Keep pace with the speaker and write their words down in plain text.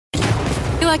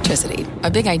Electricity,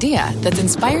 a big idea that's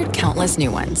inspired countless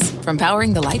new ones. From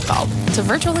powering the light bulb to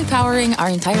virtually powering our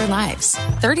entire lives.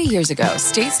 30 years ago,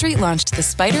 State Street launched the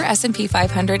Spider S&P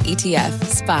 500 ETF,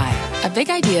 SPY. A big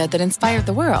idea that inspired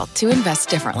the world to invest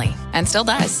differently. And still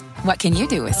does. What can you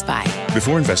do with SPY?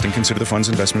 Before investing, consider the fund's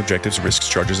investment objectives, risks,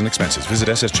 charges, and expenses. Visit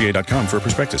ssga.com for a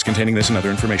prospectus containing this and other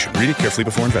information. Read it carefully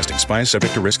before investing. SPY is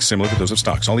subject to risks similar to those of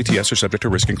stocks. All ETFs are subject to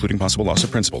risk, including possible loss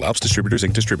of principal. Alps Distributors,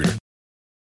 Inc. Distributor.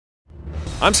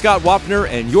 I'm Scott Wapner,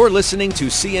 and you're listening to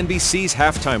CNBC's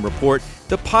Halftime Report,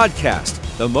 the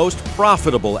podcast, the most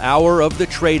profitable hour of the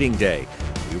trading day.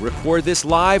 We record this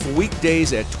live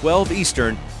weekdays at 12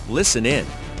 Eastern. Listen in.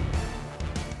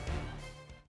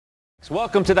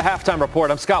 Welcome to the Halftime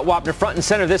Report. I'm Scott Wapner. Front and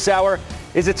center this hour.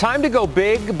 Is it time to go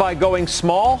big by going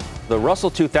small? The Russell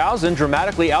 2000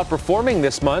 dramatically outperforming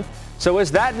this month. So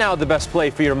is that now the best play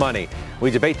for your money?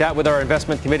 We debate that with our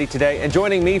investment committee today. And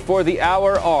joining me for the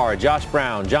hour are Josh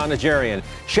Brown, John Najarian.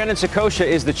 Shannon Sakosha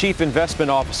is the Chief Investment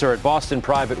Officer at Boston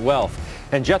Private Wealth.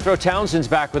 And Jethro Townsend's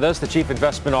back with us, the Chief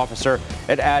Investment Officer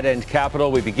at Advent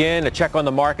Capital. We begin a check on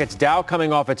the markets. Dow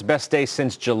coming off its best day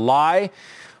since July.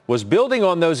 Was building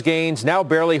on those gains, now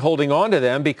barely holding on to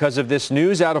them because of this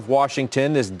news out of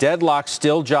Washington, this deadlock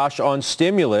still, Josh, on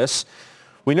stimulus.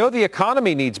 We know the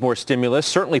economy needs more stimulus.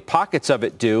 Certainly pockets of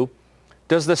it do.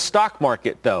 Does the stock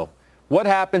market, though? What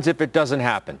happens if it doesn't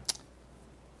happen?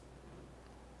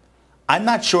 I'm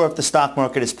not sure if the stock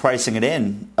market is pricing it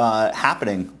in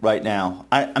happening right now.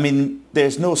 I mean,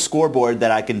 there's no scoreboard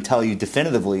that I can tell you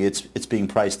definitively it's being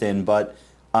priced in, but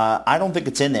I don't think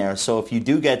it's in there. So if you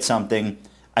do get something,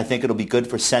 I think it'll be good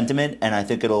for sentiment, and I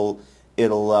think it'll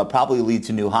probably lead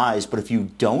to new highs. But if you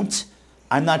don't,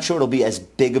 I'm not sure it'll be as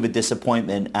big of a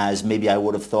disappointment as maybe I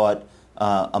would have thought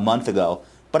a month ago.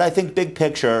 But I think big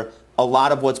picture, a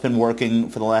lot of what's been working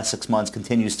for the last 6 months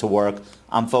continues to work.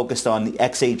 I'm focused on the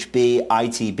XHB,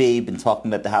 ITB, been talking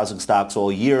about the housing stocks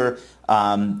all year.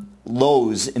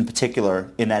 Lows in particular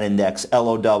in that index,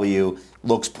 LOW,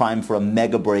 looks primed for a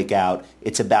mega breakout.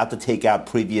 It's about to take out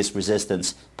previous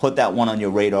resistance. Put that one on your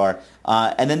radar.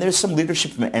 And then there's some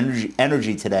leadership from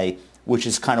energy today, which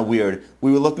is kind of weird.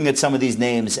 We were looking at some of these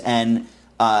names, and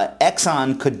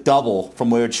Exxon could double from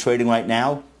where it's trading right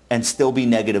now and still be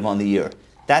negative on the year.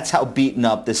 That's how beaten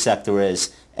up this sector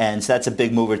is. And so that's a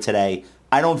big mover today.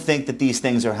 I don't think that these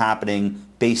things are happening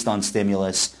based on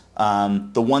stimulus.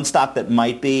 The one stock that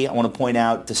might be, I want to point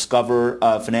out, Discover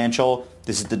Financial.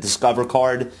 This is the Discover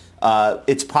card.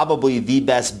 It's probably the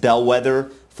best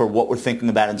bellwether for what we're thinking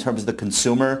about in terms of the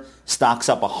consumer. Stock's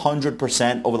up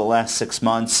 100% over the last 6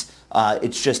 months.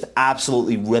 It's just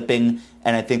absolutely ripping.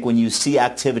 And I think when you see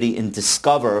activity in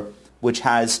Discover, which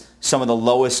has some of the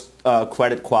lowest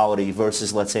credit quality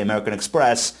versus, let's say, American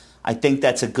Express, I think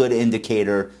that's a good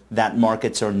indicator that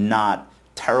markets are not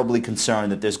terribly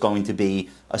concerned that there's going to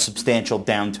be a substantial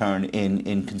downturn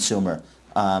in consumer.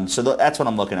 So that's what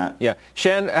I'm looking at. Yeah.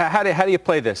 Shan, how do you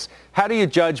play this? How do you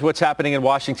judge what's happening in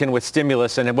Washington with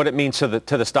stimulus and what it means to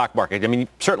the stock market? I mean, you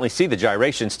certainly see the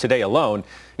gyrations today alone.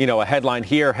 You know, a headline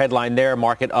here, headline there,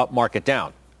 market up, market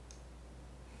down.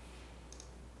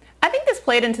 I think this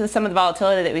played into some of the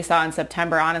volatility that we saw in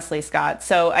September, honestly, Scott.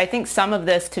 So I think some of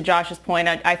this, to Josh's point,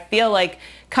 I feel like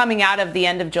coming out of the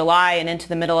end of July and into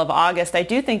the middle of August, I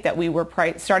do think that we were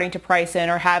starting to price in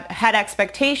or had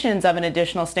expectations of an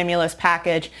additional stimulus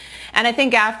package. And I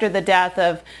think after the death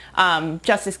of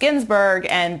Justice Ginsburg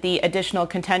and the additional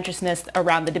contentiousness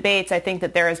around the debates, I think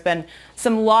that there has been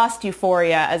some lost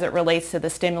euphoria as it relates to the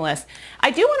stimulus.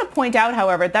 I do want to point out,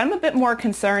 however, that I'm a bit more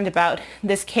concerned about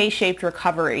this K-shaped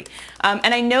recovery.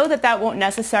 And I know that won't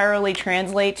necessarily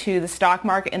translate to the stock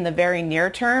market in the very near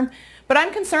term, but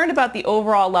I'm concerned about the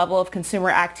overall level of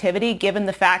consumer activity given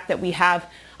the fact that we have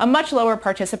a much lower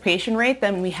participation rate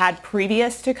than we had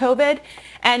previous to COVID.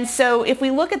 And so if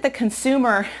we look at the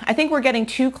consumer, I think we're getting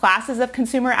two classes of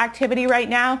consumer activity right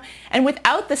now. And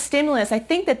without the stimulus, I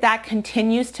think that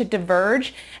continues to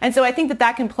diverge. And so I think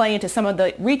that can play into some of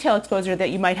the retail exposure that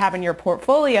you might have in your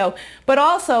portfolio, but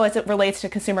also as it relates to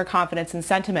consumer confidence and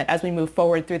sentiment as we move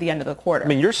forward through the end of the quarter. I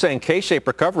mean, you're saying K-shaped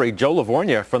recovery. Joe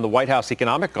Livornia from the White House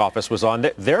Economic Office was on.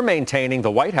 They're maintaining,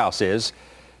 the White House is,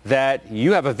 that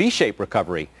you have a V-shaped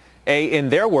recovery, in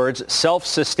their words,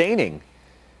 self-sustaining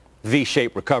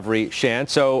V-shaped recovery, Shan.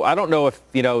 So I don't know if,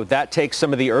 that takes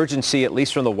some of the urgency, at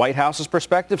least from the White House's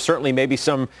perspective. Certainly maybe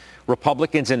some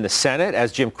Republicans in the Senate,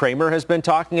 as Jim Cramer has been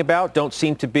talking about, don't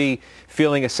seem to be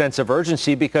feeling a sense of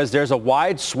urgency because there's a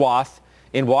wide swath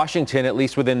in Washington, at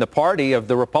least within the party of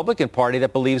the Republican Party,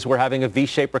 that believes we're having a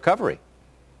V-shaped recovery.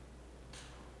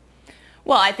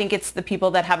 Well, I think it's the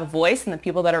people that have a voice and the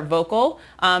people that are vocal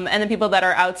and the people that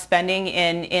are outspending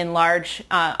in large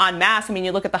en masse. I mean,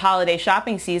 you look at the holiday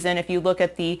shopping season. If you look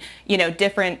at the,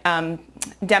 different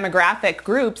demographic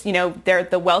groups, they're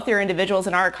the wealthier individuals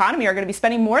in our economy are going to be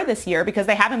spending more this year because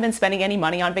they haven't been spending any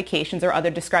money on vacations or other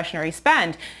discretionary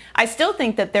spend. I still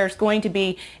think that there's going to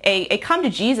be a come to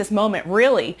Jesus moment,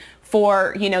 really,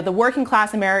 for, the working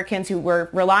class Americans who were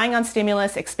relying on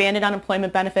stimulus, expanded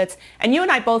unemployment benefits. And you and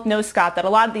I both know, Scott, that a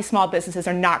lot of these small businesses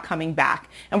are not coming back.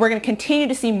 And we're going to continue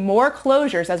to see more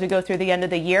closures as we go through the end of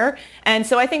the year. And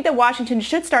so I think that Washington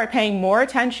should start paying more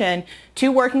attention to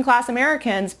working class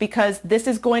Americans because this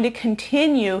is going to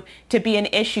continue to be an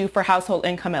issue for household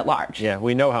income at large. Yeah,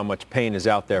 we know how much pain is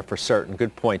out there for certain.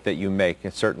 Good point that you make.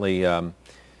 It's certainly one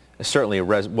that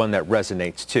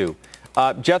resonates too.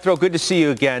 Jethro, good to see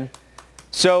you again.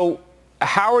 So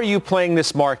how are you playing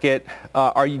this market?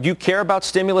 Do you care about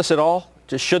stimulus at all?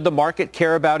 Should the market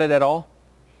care about it at all?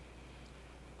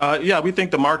 Yeah, we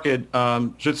think the market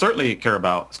should certainly care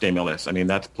about stimulus. I mean,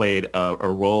 that's played a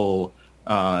role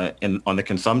on the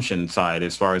consumption side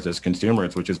as far as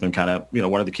consumers, which has been kind of,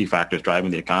 one of the key factors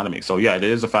driving the economy. So, yeah, it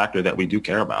is a factor that we do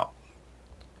care about.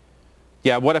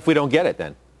 Yeah, what if we don't get it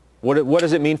then? What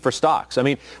does it mean for stocks? I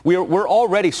mean, we're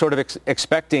already sort of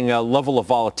expecting a level of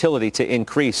volatility to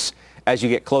increase as you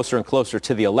get closer and closer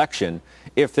to the election.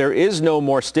 If there is no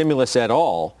more stimulus at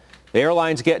all, the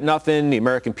airlines get nothing, the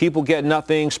American people get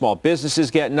nothing, small businesses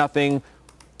get nothing.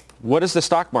 What does the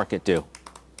stock market do?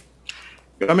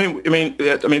 I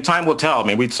mean, time will tell. I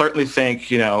mean, we certainly think,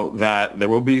 that there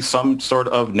will be some sort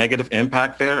of negative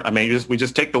impact there. I mean, we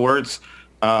just take the words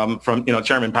from,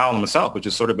 Chairman Powell himself, which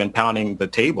has sort of been pounding the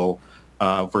table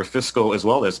for fiscal as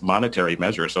well as monetary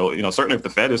measures. So, certainly if the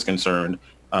Fed is concerned,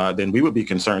 then we would be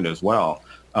concerned as well.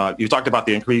 You talked about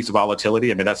the increased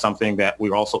volatility. I mean, that's something that we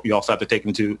also have to take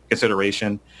into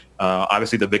consideration.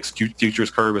 Obviously, the VIX futures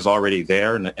curve is already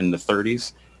there in the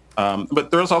 30s.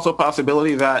 But there's also a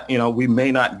possibility that, we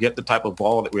may not get the type of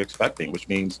vol that we're expecting, which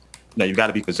means, you've got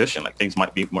to be positioned. Like things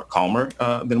might be more calmer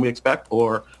than we expect,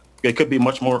 or it could be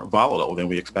much more volatile than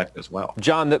we expect as well.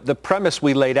 John, the premise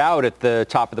we laid out at the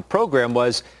top of the program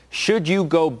was, should you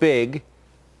go big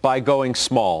by going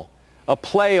small? A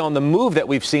play on the move that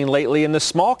we've seen lately in the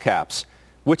small caps,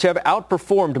 which have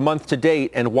outperformed month to date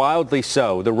and wildly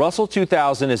so. The Russell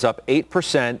 2000 is up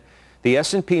 8%. The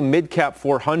S&P Mid-Cap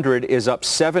 400 is up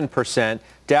 7%.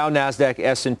 Dow, NASDAQ,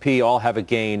 S&P all have a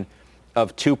gain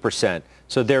of 2%.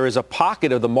 So there is a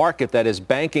pocket of the market that is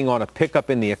banking on a pickup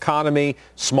in the economy.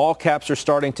 Small caps are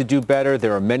starting to do better.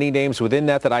 There are many names within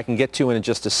that I can get to in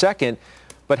just a second.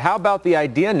 But how about the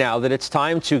idea now that it's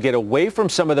time to get away from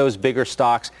some of those bigger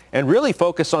stocks and really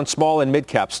focus on small and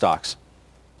mid-cap stocks?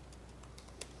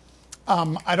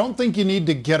 I don't think you need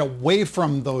to get away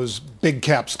from those big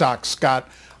cap stocks, Scott.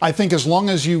 I think as long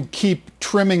as you keep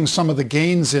trimming some of the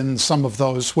gains in some of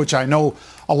those, which I know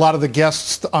a lot of the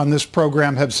guests on this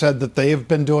program have said that they have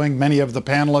been doing, many of the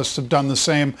panelists have done the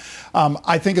same.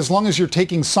 I think as long as you're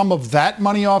taking some of that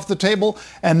money off the table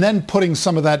and then putting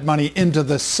some of that money into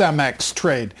the Cemex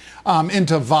trade,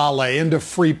 into Vale, into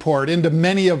Freeport, into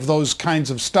many of those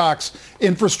kinds of stocks,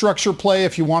 infrastructure play,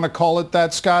 if you want to call it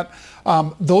that, Scott,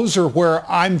 those are where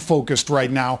I'm focused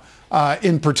right now.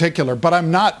 In particular, but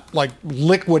I'm not like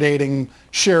liquidating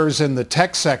shares in the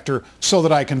tech sector so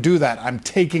that I can do that. I'm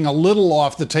taking a little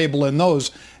off the table in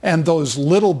those, and those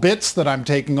little bits that I'm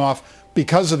taking off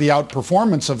because of the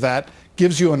outperformance of that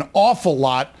gives you an awful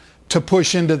lot to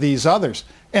push into these others.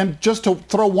 And just to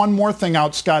throw one more thing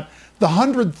out, Scott, the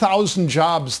 100,000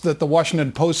 jobs that the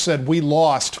Washington Post said we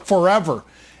lost forever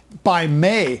by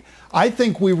May, I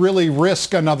think we really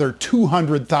risk another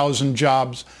 200,000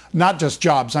 jobs, not just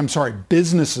jobs,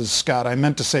 businesses, Scott. I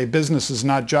meant to say businesses,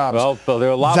 not jobs. Well, there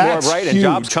are a lot more, right? Huge. And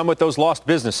jobs come with those lost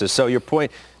businesses. So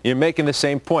you're making the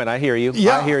same point. I hear you.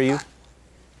 Yeah, I hear you.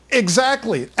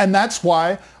 Exactly. And that's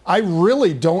why I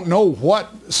really don't know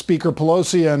what Speaker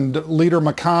Pelosi and Leader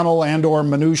McConnell and or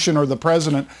Mnuchin or the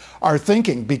president are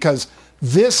thinking, because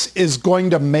this is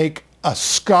going to make a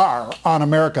scar on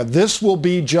America. This will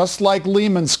be just like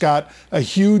Lehman, Scott, a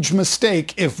huge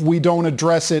mistake if we don't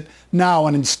address it now,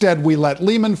 and instead we let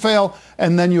Lehman fail,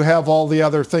 and then you have all the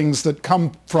other things that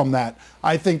come from that.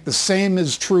 I think the same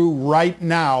is true right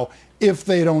now if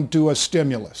they don't do a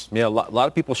stimulus. Yeah, a lot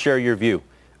of people share your view,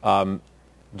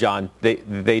 John.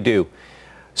 They do.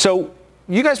 So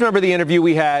you guys remember the interview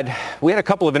we had? We had a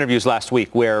couple of interviews last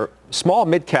week where small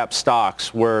mid-cap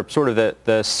stocks were sort of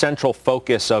the central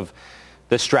focus of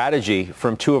the strategy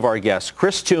from two of our guests.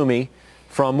 Chris Toomey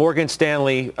from Morgan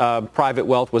Stanley Private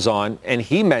Wealth was on, and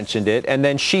he mentioned it. And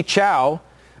then Shi Chow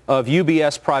of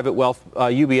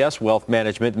UBS Wealth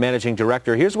Management, managing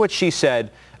director. Here's what she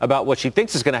said about what she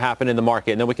thinks is going to happen in the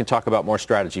market, and then we can talk about more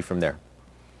strategy from there.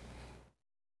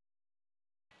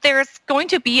 There's going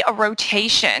to be a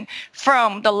rotation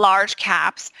from the large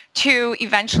caps to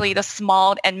eventually the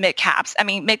small and mid caps. I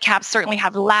mean, mid caps certainly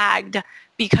have lagged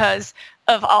because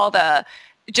of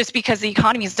just because the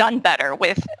economy has done better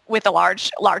with the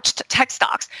large tech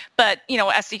stocks. But,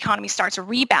 as the economy starts to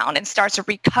rebound and starts to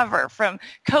recover from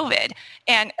COVID,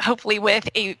 and hopefully with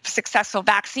a successful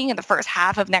vaccine in the first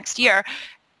half of next year,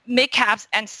 mid caps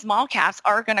and small caps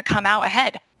are going to come out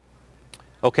ahead.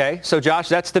 Okay, so Josh,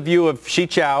 that's the view of Shi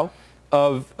Chow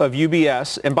of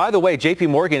UBS. And by the way, JP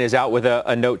Morgan is out with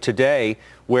a note today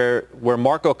where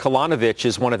Marko Kolanovic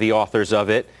is one of the authors of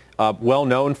it, well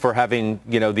known for having,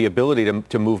 the ability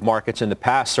to move markets in the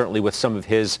past, certainly with some of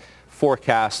his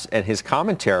forecasts and his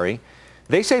commentary.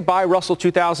 They say buy Russell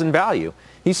 2000 value.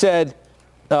 He said,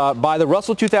 buy the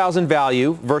Russell 2000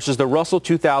 value versus the Russell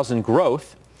 2000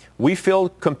 growth. We feel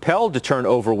compelled to turn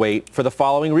overweight for the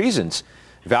following reasons.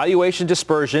 Valuation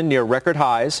dispersion near record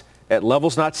highs at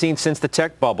levels not seen since the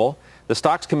tech bubble. The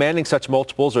stocks commanding such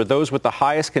multiples are those with the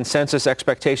highest consensus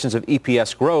expectations of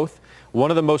EPS growth,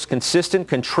 one of the most consistent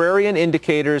contrarian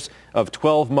indicators of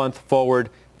 12-month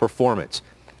forward performance.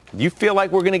 Do you feel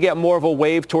like we're going to get more of a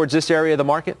wave towards this area of the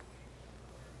market?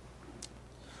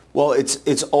 Well,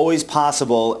 it's always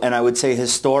possible, and I would say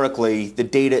historically the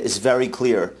data is very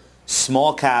clear.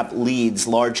 Small cap leads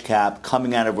large cap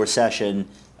coming out of recession.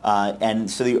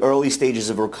 And so the early stages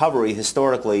of recovery,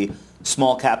 historically,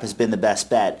 small cap has been the best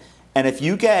bet. And if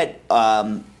you get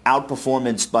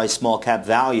outperformance by small cap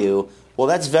value, well,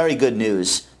 that's very good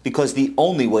news, because the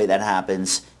only way that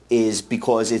happens is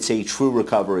because it's a true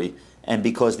recovery, and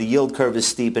because the yield curve is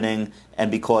steepening, and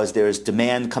because there's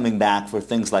demand coming back for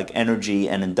things like energy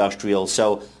and industrial.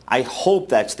 So I hope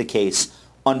that's the case.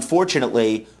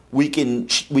 Unfortunately, we can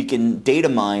data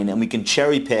mine and we can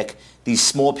cherry pick these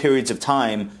small periods of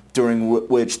time during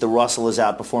which the Russell is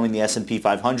outperforming the S&P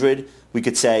 500. We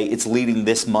could say it's leading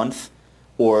this month,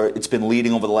 or it's been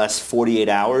leading over the last 48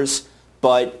 hours.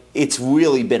 But it's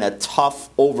really been a tough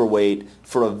overweight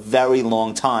for a very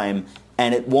long time,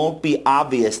 and it won't be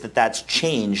obvious that that's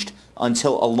changed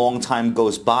until a long time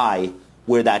goes by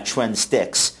where that trend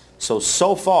sticks.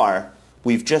 So far,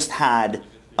 we've just had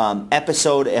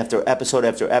episode after episode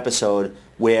after episode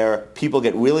where people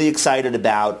get really excited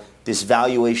about this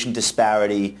valuation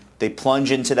disparity. They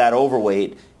plunge into that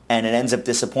overweight, and it ends up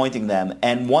disappointing them.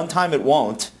 And one time it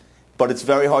won't, but it's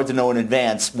very hard to know in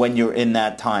advance when you're in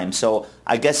that time. So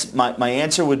I guess my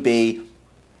answer would be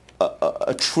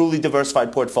a truly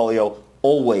diversified portfolio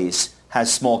always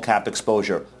has small cap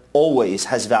exposure, always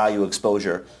has value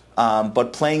exposure.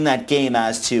 But playing that game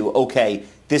as to, okay,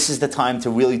 this is the time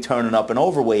to really turn it up and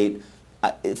overweight,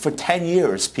 for 10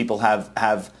 years people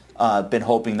have been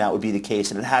hoping that would be the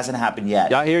case, and it hasn't happened yet.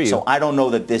 Yeah, I hear you. So I don't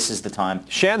know that this is the time.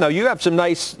 Shan, though, you have some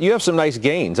nice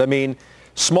gains. I mean,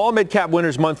 small mid-cap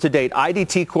winners month to date.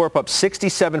 IDT Corp up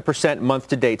 67% month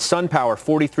to date. SunPower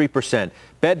 43%.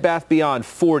 Bed Bath Beyond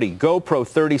 40. GoPro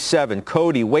 37.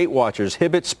 Coty, Weight Watchers,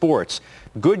 Hibbett Sports,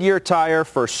 Goodyear Tire,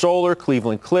 First Solar,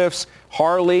 Cleveland Cliffs,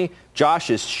 Harley,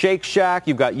 Josh's Shake Shack.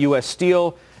 You've got U.S.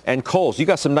 Steel and Kohl's. You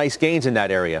got some nice gains in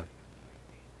that area.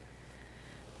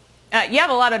 You have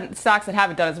a lot of stocks that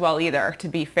haven't done as well either, to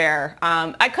be fair.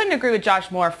 I couldn't agree with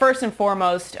Josh more. First and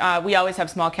foremost, we always have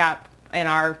small cap in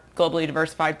our globally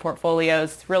diversified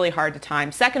portfolios. It's really hard to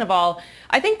time. Second of all,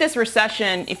 I think this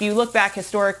recession, if you look back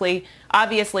historically,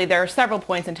 obviously there are several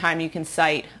points in time you can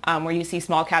cite where you see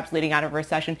small caps leading out of a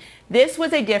recession. This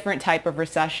was a different type of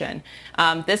recession.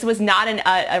 This was not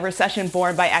a recession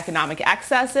born by economic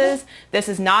excesses. This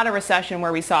is not a recession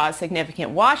where we saw a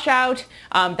significant washout.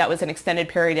 That was an extended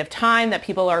period of time that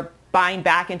people are buying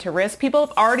back into risk. People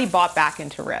have already bought back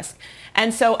into risk.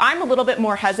 And so I'm a little bit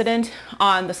more hesitant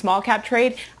on the small cap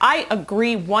trade. I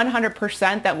agree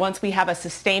 100% that once we have a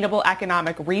sustainable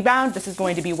economic rebound, this is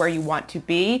going to be where you want to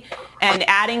be. And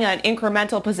adding an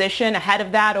incremental position ahead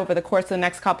of that over the course of the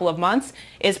next couple of months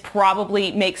is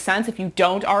probably makes sense if you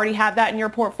don't already have that in your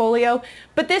portfolio.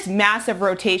 But this massive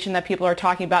rotation that people are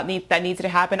talking about that needs to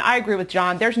happen, I agree with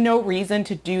John. There's no reason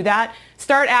to do that.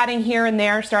 Start adding here and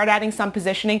there, start adding some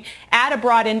positioning, add a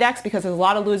broad index because there's a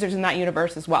lot of losers in that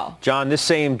universe as well. John, this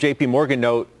same JP Morgan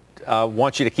note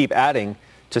wants you to keep adding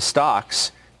to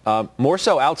stocks, more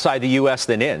so outside the U.S.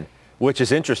 than in, which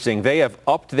is interesting. They have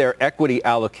upped their equity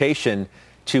allocation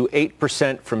to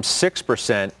 8% from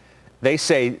 6%. They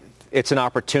say it's an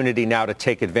opportunity now to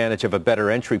take advantage of a better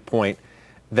entry point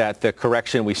that the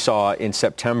correction we saw in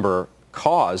September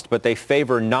caused, but they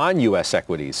favor non-U.S.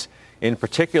 equities in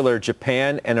particular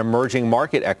Japan and emerging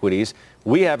market equities.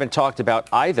 We haven't talked about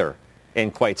either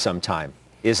in quite some time.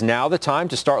 Is now the time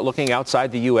to start looking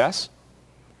outside the U.S.?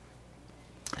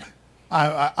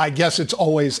 I guess it's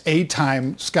always a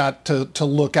time, Scott, to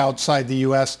look outside the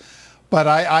U.S., but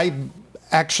I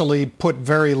actually put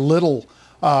very little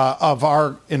of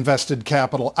our invested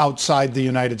capital outside the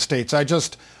United States.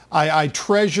 I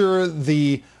treasure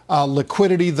the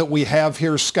liquidity that we have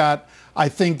here, Scott. I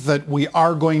think that we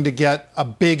are going to get a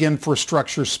big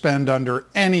infrastructure spend under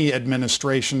any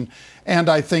administration, and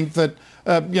I think that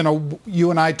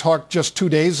you and I talked just 2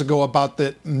 days ago about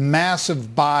the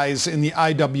massive buys in the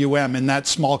IWM in that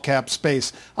small cap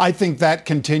space. I think that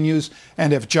continues.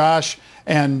 And if Josh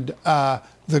and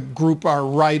the group are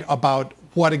right about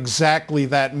what exactly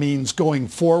that means going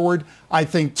forward, I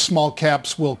think small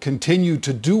caps will continue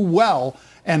to do well.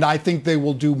 And I think they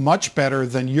will do much better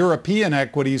than European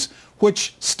equities,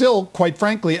 which still, quite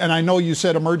frankly, and I know you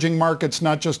said emerging markets,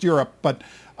 not just Europe, but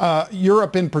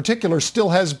Europe in particular still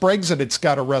has Brexit it's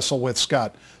got to wrestle with,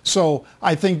 Scott. So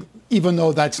I think even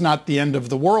though that's not the end of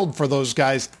the world for those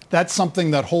guys, that's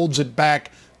something that holds it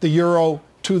back. The euro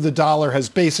to the dollar has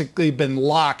basically been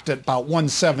locked at about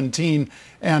 117.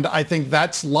 And I think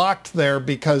that's locked there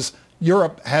because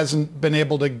Europe hasn't been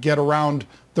able to get around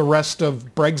the rest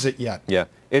of Brexit yet. Yeah.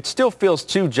 It still feels,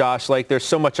 too, Josh, like there's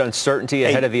so much uncertainty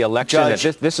ahead of the election Judge,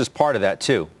 that this is part of that,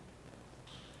 too.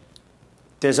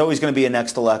 There's always going to be a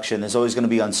next election. There's always going to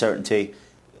be uncertainty.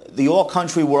 The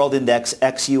All-Country World Index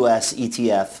ex-US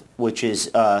ETF, which is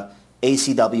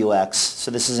ACWX, so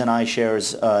this is an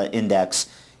iShares index.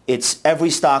 It's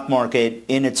every stock market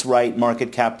in its right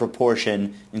market cap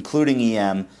proportion, including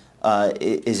EM,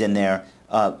 is in there,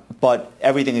 but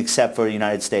everything except for the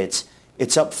United States.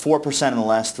 It's up 4% in the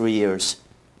last 3 years.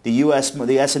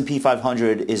 The S&P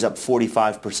 500 is up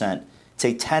 45%. It's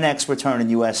a 10x return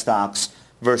in U.S. stocks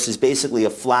versus basically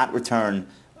a flat return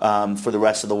for the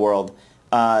rest of the world.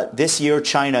 This year,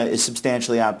 China is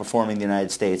substantially outperforming the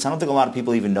United States. I don't think a lot of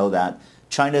people even know that.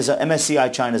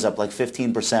 MSCI China's up like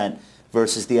 15%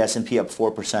 versus the S&P up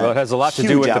 4%. Well, it has a lot to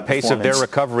do with the pace of their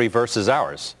recovery versus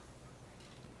ours.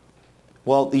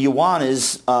 Well, the yuan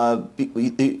is,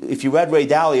 if you read Ray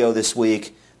Dalio this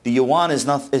week, the yuan is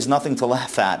nothing to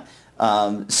laugh at.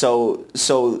 So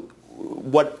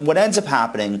what ends up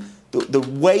happening, the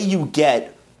way you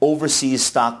get overseas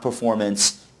stock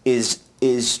performance is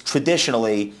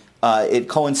traditionally it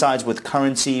coincides with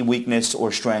currency weakness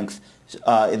or strength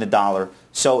in the dollar.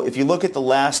 So if you look at the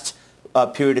last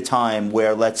period of time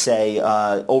where, let's say,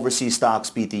 overseas stocks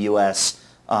beat the U.S.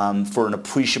 For an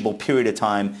appreciable period of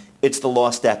time, it's the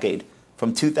lost decade.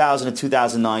 From 2000 to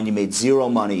 2009, you made zero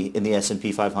money in the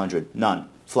S&P 500. None.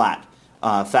 Flat.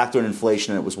 Factor in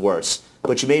inflation, and it was worse.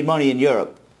 But you made money in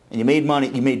Europe, and you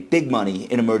made big money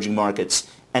in emerging markets.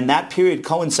 And that period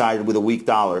coincided with a weak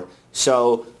dollar.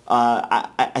 So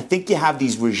I think you have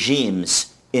these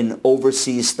regimes in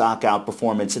overseas stock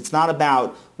outperformance. It's not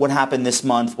about what happened this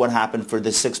month, what happened for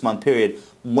this 6-month period.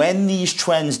 When these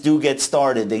trends do get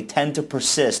started, they tend to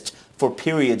persist for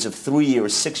periods of 3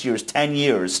 years, 6 years, 10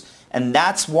 years. And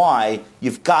that's why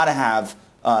you've got to have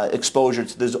exposure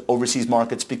to those overseas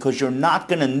markets, because you're not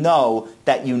going to know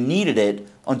that you needed it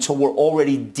until we're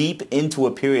already deep into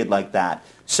a period like that.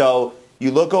 So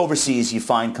you look overseas, you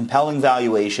find compelling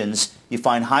valuations, you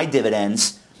find high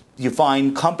dividends, you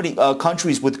find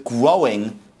countries with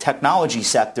growing technology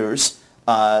sectors,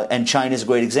 and China is a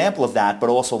great example of that, but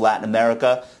also Latin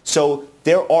America. So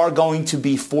there are going to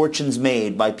be fortunes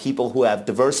made by people who have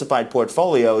diversified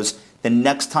portfolios the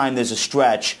next time there's a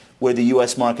stretch where the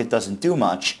U.S. market doesn't do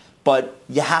much. But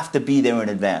you have to be there in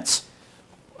advance.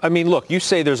 I mean, look, you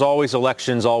say there's always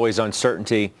elections, always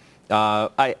uncertainty.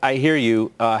 I hear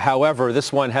you. However,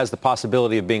 this one has the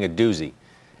possibility of being a doozy.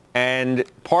 And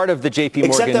part of the J.P.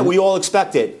 Morgan... Except that we all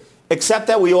expect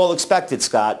it.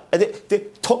 Scott.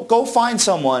 Go find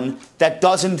someone that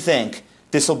doesn't think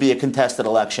this will be a contested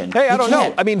election. Hey, I don't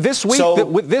know. I mean, this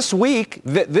week,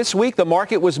 the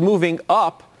market was moving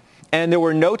up, and there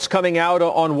were notes coming out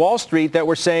on Wall Street that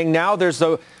were saying now there's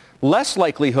a less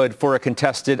likelihood for a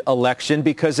contested election,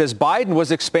 because as Biden was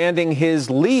expanding his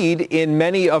lead in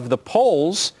many of the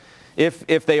polls,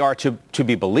 if they are to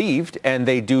be believed, and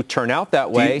they do turn out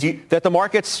that way, that the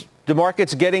market's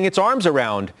getting its arms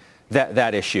around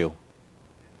that issue.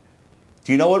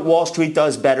 Do you know what Wall Street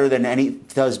does better than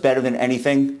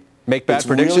anything? Make bad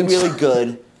predictions? It's really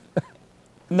good.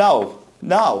 No.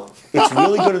 It's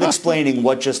really good at explaining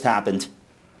what just happened.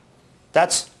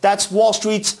 That's Wall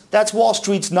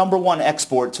Street's number one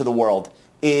export to the world,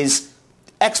 is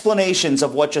explanations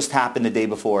of what just happened the day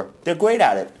before. They're great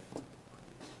at it.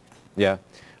 Yeah.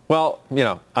 Well,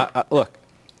 look,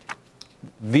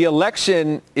 the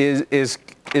election is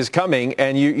coming,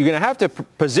 and you're going to have to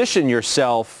position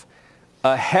yourself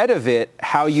ahead of it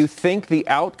how you think the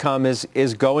outcome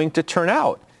is going to turn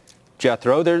out.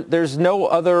 Jethro, there's no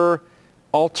other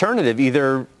alternative.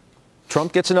 Either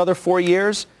Trump gets another 4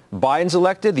 years, Biden's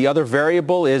elected. The other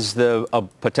variable is a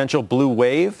potential blue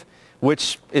wave,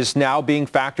 which is now being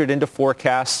factored into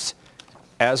forecasts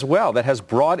as well. That has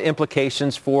broad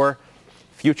implications for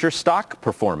future stock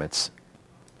performance.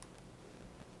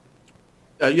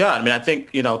 Yeah, I mean, I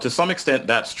think, to some extent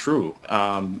that's true.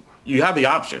 You have the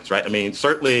options, right? I mean,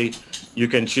 certainly you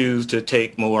can choose to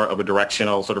take more of a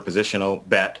directional sort of positional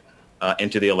bet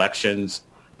into the elections.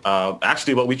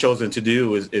 Actually, what we've chosen to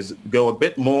do is go a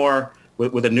bit more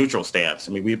with a neutral stance.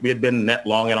 I mean, we had been net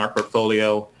long in our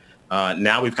portfolio.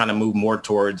 Now we've kind of moved more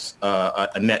towards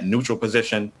a net neutral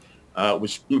position,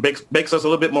 which makes us a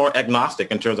little bit more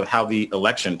agnostic in terms of how the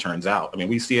election turns out. I mean,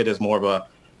 we see it as more of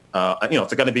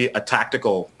it's going to be a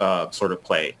tactical sort of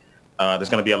play. There's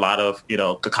going to be a lot of,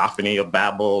 cacophony of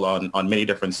babble on many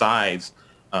different sides.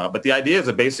 But the idea is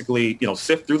to basically,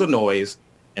 sift through the noise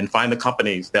and find the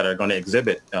companies that are going to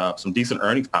exhibit some decent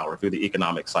earnings power through the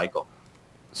economic cycle.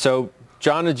 So,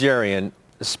 John Najarian,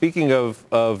 speaking of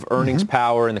earnings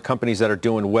power and the companies that are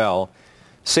doing well,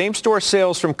 same-store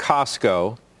sales from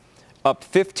Costco up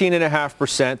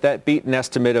 15.5%. That beat an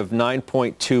estimate of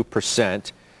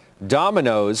 9.2%.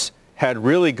 Domino's had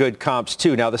really good comps,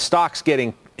 too. Now, the stock's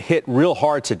getting hit real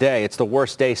hard today. It's the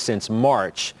worst day since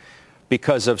March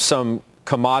because of some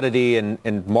commodity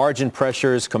and margin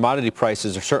pressures. Commodity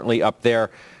prices are certainly up there,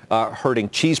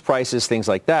 hurting cheese prices, things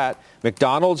like that.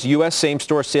 McDonald's, U.S.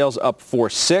 same-store sales up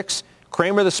 4.6.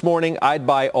 Kramer this morning, I'd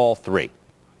buy all three.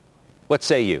 What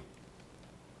say you?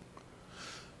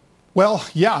 Well,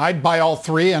 yeah, I'd buy all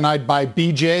three, and I'd buy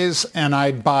BJ's, and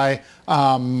I'd buy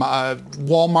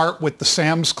Walmart with the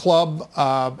Sam's Club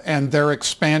and their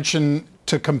expansion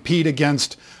to compete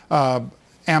against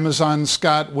Amazon,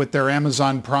 Scott, with their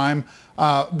Amazon Prime.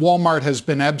 Walmart has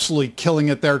been absolutely killing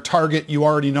it there. Target, you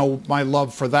already know my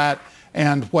love for that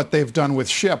and what they've done with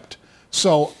Shipt.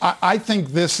 So I think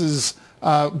this is,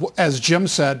 as Jim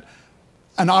said,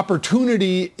 an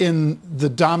opportunity in the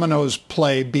Domino's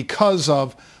play because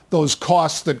of those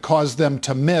costs that caused them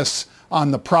to miss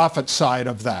on the profit side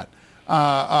of that,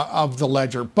 of the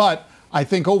ledger. But I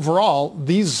think overall,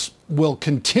 these will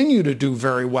continue to do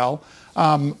very well,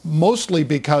 mostly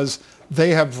because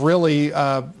they have really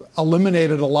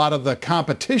eliminated a lot of the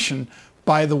competition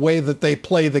by the way that they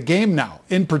play the game now.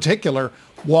 In particular,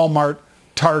 Walmart,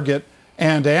 Target,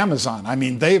 and Amazon. I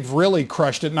mean, they've really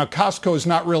crushed it. Now, Costco is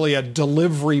not really a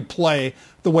delivery play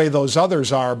the way those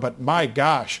others are, but my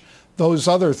gosh, those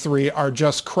other three are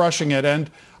just crushing it.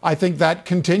 And I think that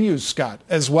continues, Scott,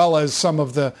 as well as some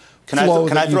of the flow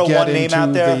that you get into the... Can I throw one name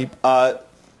out there?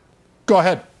 Go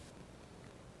ahead.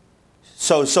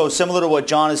 So similar to what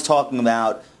John is talking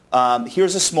about,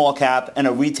 here's a small cap and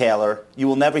a retailer. You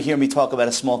will never hear me talk about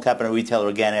a small cap and a retailer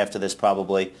again after this,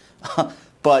 probably.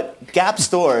 But Gap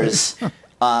stores,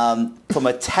 from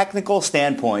a technical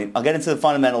standpoint, I'll get into the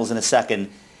fundamentals in a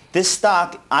second. This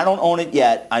stock, I don't own it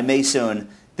yet. I may soon.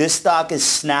 This stock is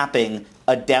snapping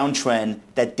a downtrend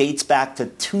that dates back to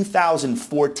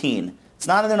 2014. It's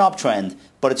not in an uptrend,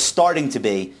 but it's starting to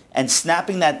be. And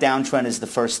snapping that downtrend is the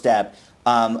first step.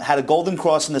 Had a golden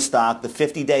cross in the stock. The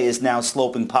 50-day is now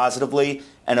sloping positively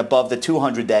and above the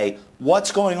 200-day.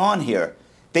 What's going on here?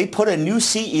 They put a new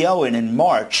CEO in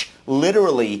March,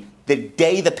 literally the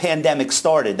day the pandemic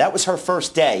started. That was her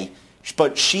first day.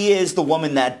 But she is the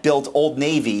woman that built Old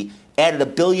Navy, added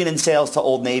 $1 billion in sales to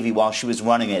Old Navy while she was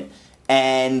running it.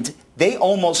 And they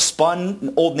almost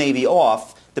spun Old Navy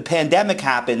off. The pandemic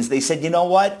happens. They said, you know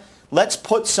what? Let's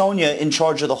put Sonia in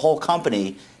charge of the whole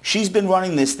company. She's been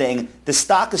running this thing. The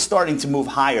stock is starting to move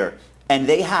higher. And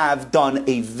they have done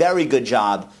a very good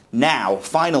job now,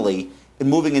 finally, in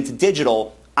moving into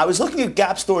digital. I was looking at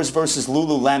Gap stores versus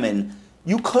Lululemon.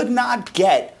 You could not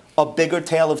get a bigger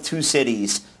tale of two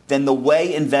cities than the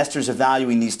way investors are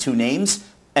valuing these two names.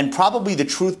 And probably the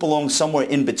truth belongs somewhere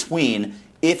in between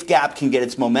if Gap can get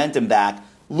its momentum back.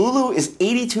 Lulu is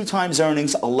 82 times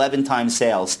earnings, 11 times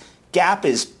sales. Gap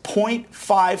is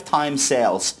 0.5 times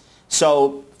sales.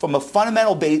 So from a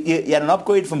fundamental base, you had an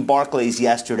upgrade from Barclays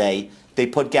yesterday. They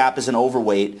put Gap as an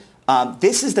overweight.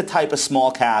 This is the type of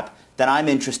small cap that I'm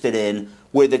interested in,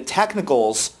 where the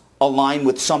technicals align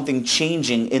with something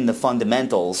changing in the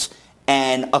fundamentals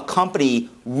and a company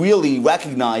really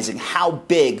recognizing how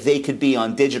big they could be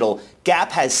on digital.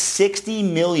 Gap has 60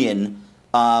 million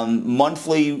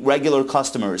monthly regular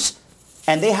customers,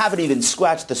 and they haven't even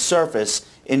scratched the surface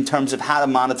in terms of how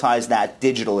to monetize that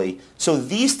digitally. So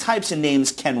these types of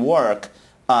names can work,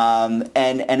 and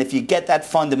if you get that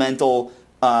fundamental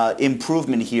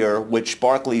improvement here, which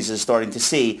Barclays is starting to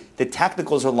see, the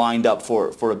technicals are lined up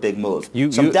for a big move.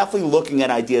 So I'm definitely looking at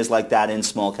ideas like that in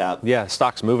small cap. Yeah,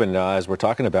 stock's moving as we're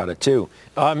talking about it, too.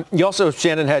 You also,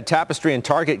 Shannon, had Tapestry and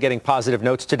Target getting positive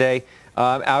notes today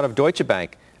out of Deutsche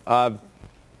Bank.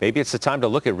 Maybe it's the time to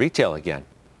look at retail again.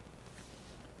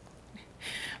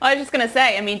 Well, I was just going to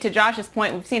say, I mean, to Josh's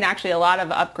point, we've seen actually a lot of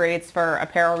upgrades for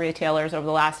apparel retailers over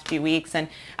the last few weeks, and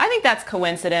I think that's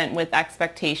coincident with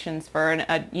expectations for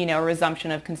a resumption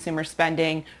of consumer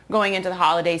spending going into the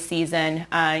holiday season.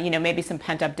 Maybe some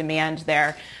pent-up demand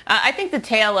there. I think the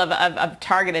tale of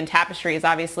Target and Tapestry is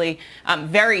obviously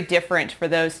very different for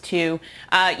those two.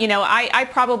 I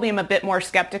probably am a bit more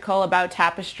skeptical about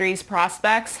Tapestry's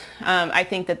prospects. I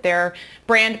think that their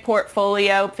brand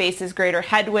portfolio faces greater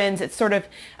headwinds. It's sort of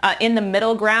in the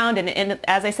middle ground, and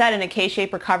as I said, in a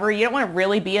K-shaped recovery, you don't want to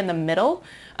really be in the middle.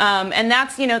 And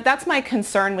that's my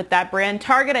concern with that brand.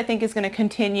 Target, I think, is going to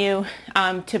continue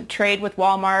to trade with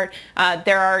Walmart.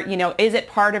 Is it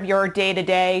part of your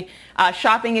day-to-day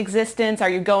shopping existence? Are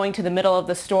you going to the middle of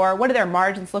the store? What do their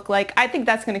margins look like? I think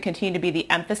that's going to continue to be the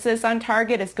emphasis on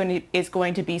Target is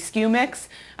going to be SKU mix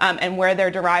and where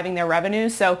they're deriving their revenue.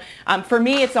 So for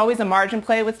me, it's always a margin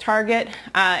play with Target.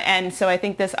 And so I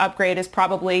think this upgrade is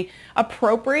probably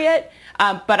appropriate.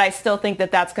 But I still think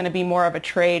that that's going to be more of a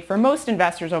trade for most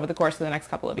investors over the course of the next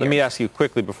couple of years. Let me ask you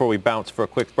quickly before we bounce for a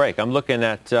quick break. I'm looking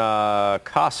at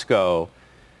Costco.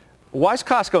 Why is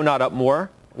Costco not up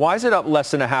more? Why is it up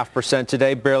less than 0.5%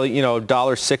 today? Barely,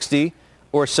 $1.60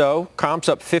 or so. Comp's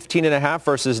up 15.5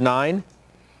 versus 9.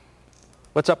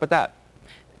 What's up with that?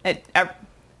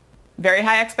 Very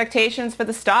high expectations for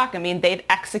the stock. I mean, they've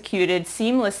executed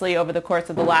seamlessly over the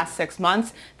course of the last 6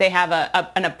 months. They have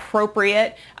an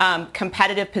appropriate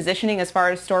competitive positioning as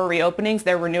far as store reopenings.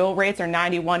 Their renewal rates are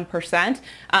 91%.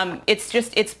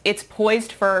 It's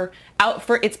poised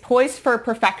for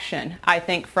perfection, I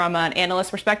think, from an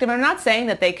analyst perspective. I'm not saying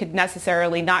that they could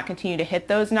necessarily not continue to hit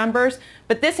those numbers,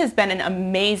 but this has been an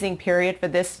amazing period for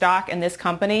this stock and this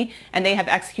company, and they have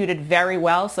executed very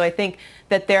well. So I think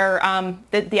that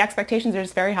the expectations are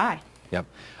just very high. Yep.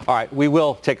 All right, we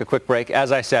will take a quick break.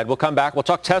 As I said, we'll come back. We'll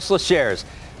talk Tesla shares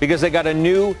because they got a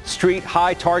new street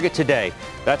high target today.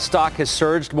 That stock has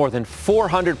surged more than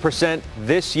 400%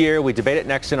 this year. We debate it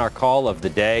next in our call of the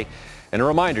day. And a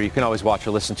reminder, you can always watch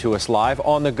or listen to us live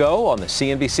on the go on the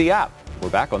CNBC app. We're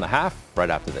back on The Half right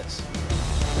after this.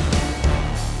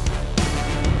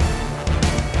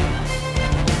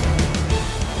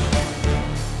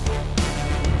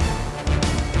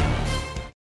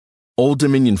 Old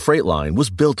Dominion Freight Line was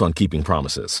built on keeping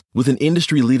promises. With an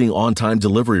industry-leading on-time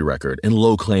delivery record and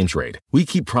low claims rate, we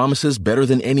keep promises better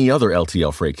than any other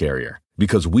LTL freight carrier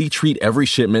because we treat every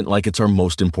shipment like it's our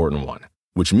most important one.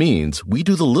 Which means we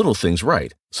do the little things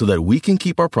right so that we can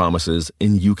keep our promises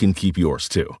and you can keep yours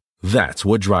too. That's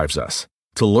what drives us.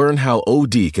 To learn how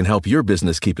OD can help your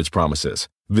business keep its promises,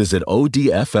 visit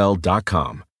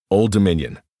odfl.com. Old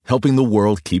Dominion, helping the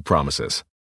world keep promises.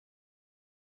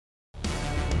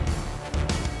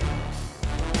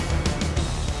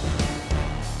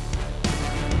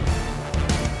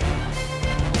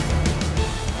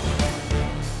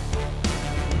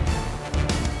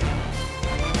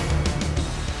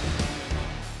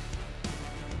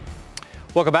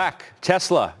 Welcome back.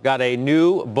 Tesla got a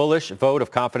new bullish vote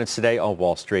of confidence today on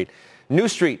Wall Street. New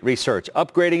Street Research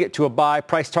upgrading it to a buy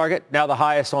price target, now the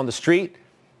highest on the street.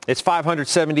 It's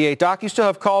 $578. Doc, you still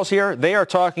have calls here. They are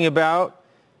talking about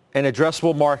an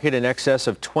addressable market in excess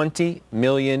of 20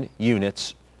 million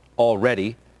units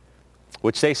already,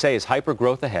 which they say is hyper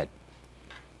growth ahead.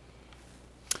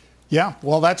 Yeah,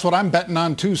 well, that's what I'm betting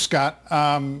on too, Scott.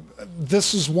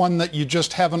 This is one that you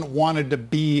just haven't wanted to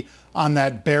be on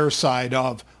that bear side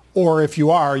of, or if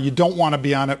you are, you don't want to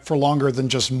be on it for longer than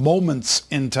just moments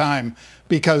in time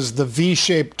because the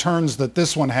V-shaped turns that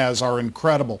this one has are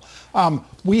incredible.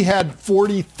 We had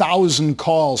 40,000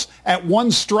 calls at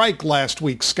one strike last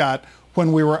week, Scott,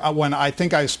 when I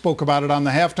think I spoke about it on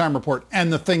the halftime report,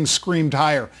 and the thing screamed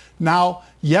higher. Now,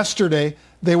 yesterday,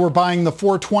 they were buying the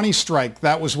 420 strike.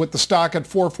 That was with the stock at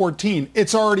 414.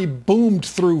 It's already boomed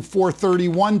through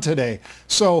 431 today.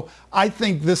 So I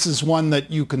think this is one that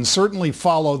you can certainly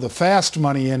follow the fast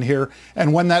money in here.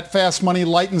 And when that fast money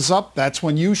lightens up, that's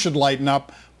when you should lighten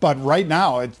up. But right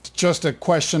now, it's just a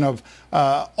question of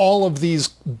all of these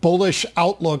bullish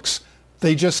outlooks.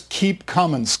 They just keep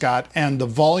coming, Scott. And the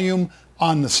volume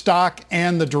on the stock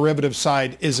and the derivative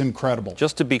side is incredible.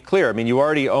 Just to be clear, I mean, you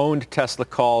already owned Tesla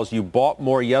calls. You bought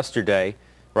more yesterday,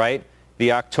 right?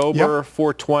 The October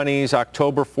 420s,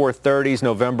 October 430s,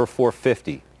 November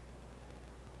 450.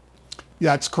 Yeah,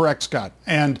 that's correct, Scott.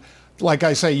 And like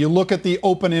I say, you look at the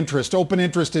open interest. Open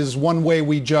interest is one way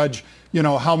we judge,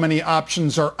 how many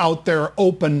options are out there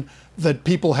open that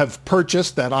people have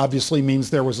purchased. That obviously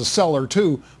means there was a seller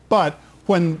too. But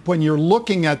when you're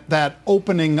looking at that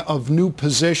opening of new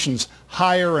positions,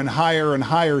 higher and higher and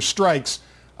higher strikes,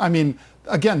 I mean,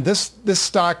 again, this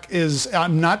stock is,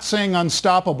 I'm not saying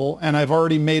unstoppable, and I've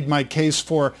already made my case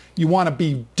for you want to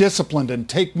be disciplined and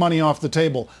take money off the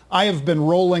table. I have been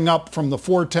rolling up from the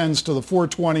 410s to the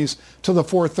 420s to the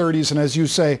 430s, and as you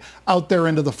say, out there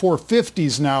into the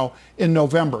 450s now in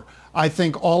November. I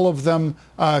think all of them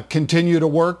continue to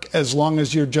work as long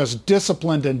as you're just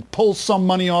disciplined and pull some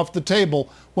money off the table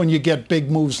when you get big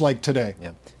moves like today.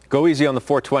 Yeah. Go easy on the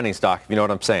 420s, Doc, if you know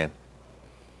what I'm saying.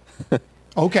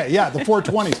 Okay, yeah, the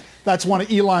 420s. That's one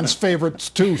of Elon's favorites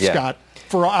too, Scott,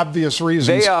 for obvious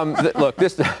reasons. Look,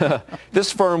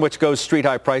 this firm, which goes street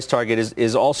high price target,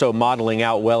 is also modeling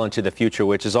out well into the future,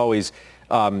 which is always,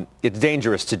 it's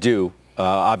dangerous to do,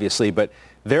 obviously, but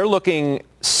they're looking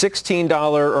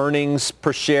 $16 earnings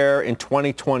per share in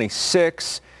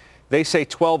 2026. They say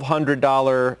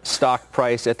 $1,200 stock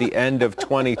price at the end of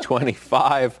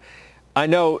 2025. I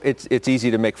know it's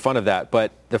easy to make fun of that,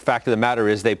 but the fact of the matter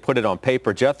is they put it on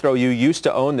paper. Jethro, you used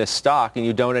to own this stock and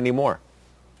you don't anymore.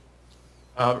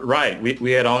 Right.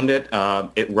 We had owned it.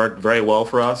 It worked very well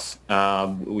for us.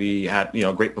 We had,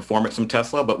 great performance from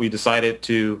Tesla, but we decided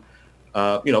to,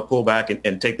 pull back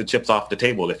and take the chips off the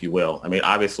table, if you will. I mean,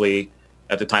 obviously,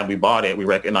 at the time we bought it, we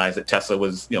recognized that Tesla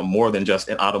was, more than just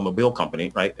an automobile company,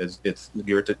 right? It's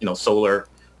geared to, solar,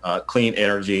 clean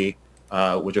energy,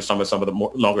 which are some of the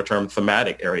more longer-term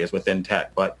thematic areas within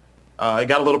tech. But it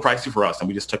got a little pricey for us, and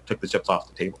we just took the chips off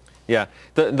the table. Yeah.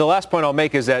 The last point I'll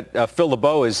make is that Phil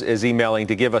LeBeau is emailing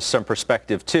to give us some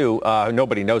perspective, too.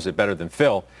 Nobody knows it better than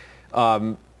Phil.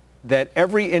 That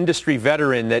every industry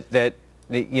veteran that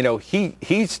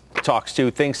he talks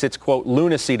to thinks it's, quote,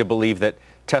 lunacy to believe that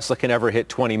Tesla can ever hit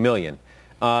 20 million.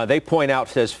 They point out,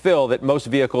 says Phil, that most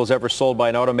vehicles ever sold by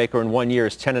an automaker in 1 year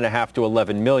is 10.5 to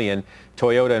 11 million.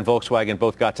 Toyota and Volkswagen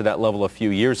both got to that level a few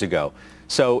years ago.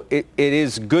 So it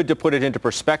is good to put it into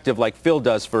perspective like Phil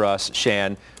does for us,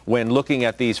 Shan, when looking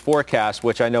at these forecasts,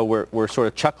 which I know we're sort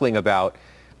of chuckling about.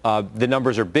 The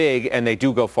numbers are big and they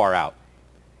do go far out.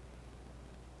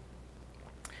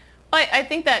 I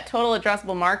think that total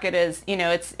addressable market is,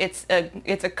 it's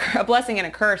a blessing and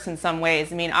a curse in some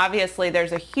ways. I mean, obviously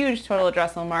there's a huge total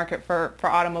addressable market for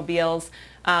automobiles,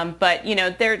 but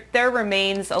there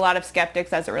remains a lot of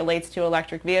skeptics as it relates to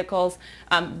electric vehicles.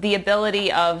 The ability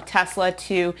of Tesla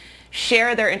to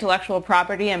share their intellectual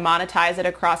property and monetize it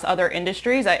across other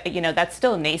industries, that's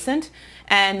still nascent.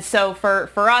 And so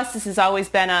for us, this has always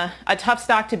been a tough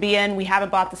stock to be in. We haven't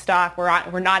bought the stock.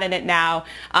 We're not in it now.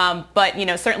 But,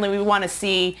 certainly we want to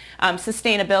see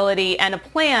sustainability and a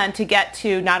plan to get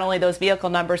to not only those vehicle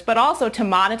numbers, but also to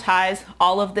monetize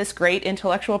all of this great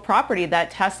intellectual property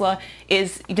that Tesla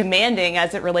is demanding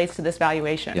as it relates to this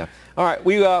valuation. Yeah. All right,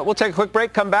 we'll take a quick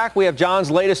break, come back. We have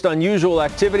John's latest unusual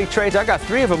activity trades. I got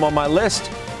 3 of them on my list.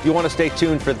 You want to stay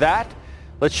tuned for that.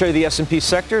 Let's show you the S&P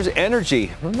sectors.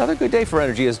 Energy, another good day for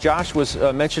energy, as Josh was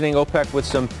mentioning OPEC with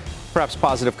some perhaps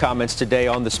positive comments today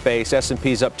on the space.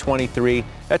 S&P's up 23.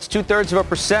 That's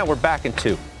 0.2%. We're back in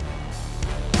 2.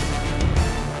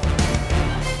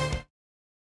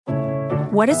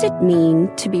 What does it mean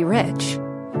to be rich?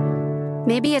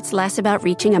 Maybe it's less about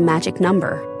reaching a magic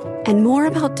number and more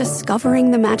about discovering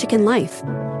the magic in life.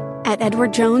 At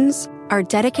Edward Jones, our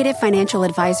dedicated financial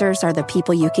advisors are the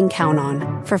people you can count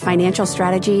on for financial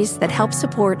strategies that help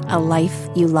support a life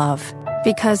you love.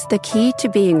 Because the key to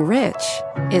being rich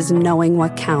is knowing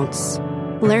what counts.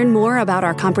 Learn more about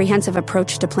our comprehensive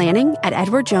approach to planning at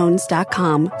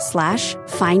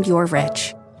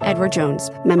edwardjones.com/findyourrich. Edward Jones,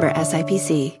 member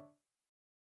SIPC.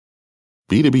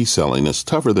 B2B selling is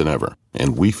tougher than ever,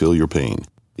 and we feel your pain.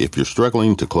 If you're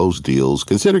struggling to close deals,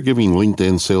 consider giving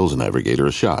LinkedIn Sales Navigator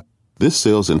a shot. This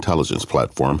sales intelligence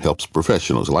platform helps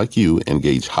professionals like you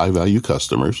engage high-value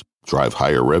customers, drive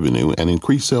higher revenue, and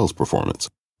increase sales performance.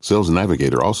 Sales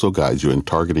Navigator also guides you in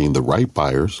targeting the right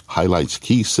buyers, highlights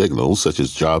key signals such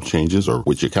as job changes or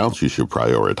which accounts you should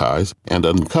prioritize, and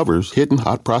uncovers hidden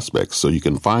hot prospects so you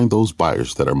can find those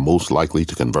buyers that are most likely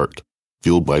to convert.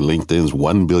 Fueled by LinkedIn's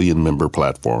 1 billion member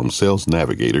platform, Sales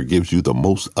Navigator gives you the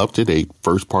most up-to-date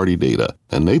first-party data,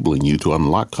 enabling you to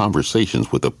unlock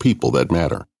conversations with the people that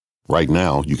matter. Right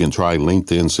now, you can try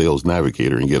LinkedIn Sales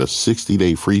Navigator and get a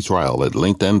 60-day free trial at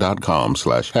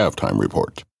linkedin.com/halftime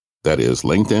report. That is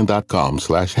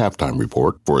LinkedIn.com/halftime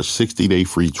report for a 60-day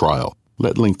free trial.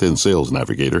 Let LinkedIn Sales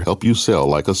Navigator help you sell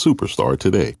like a superstar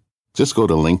today. Just go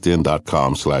to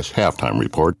linkedin.com/halftime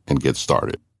report and get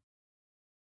started.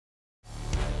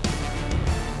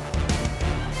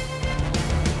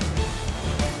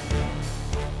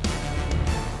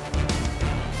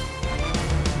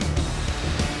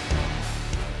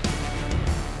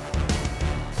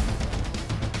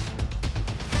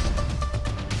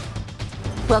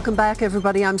 Welcome back,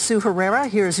 everybody. I'm Sue Herrera.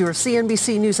 Here's your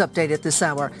CNBC News update at this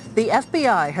hour. The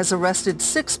FBI has arrested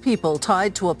 6 people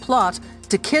tied to a plot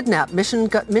to kidnap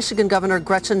Michigan Governor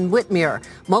Gretchen Whitmer.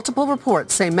 Multiple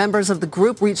reports say members of the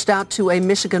group reached out to a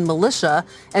Michigan militia.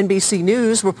 NBC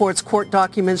News reports court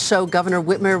documents show Governor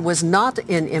Whitmer was not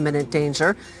in imminent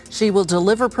danger. She will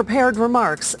deliver prepared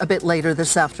remarks a bit later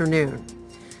this afternoon.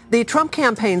 The Trump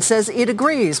campaign says it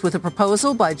agrees with a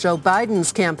proposal by Joe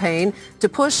Biden's campaign to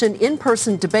push an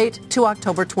in-person debate to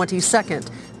October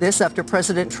 22nd. This after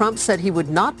President Trump said he would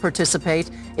not participate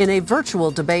in a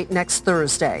virtual debate next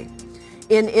Thursday.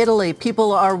 In Italy,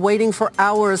 people are waiting for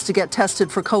hours to get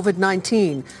tested for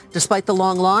COVID-19. Despite the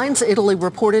long lines, Italy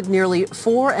reported nearly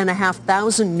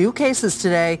 4,500 new cases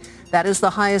today. That is the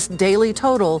highest daily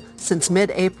total since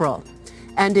mid-April.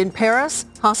 And in Paris,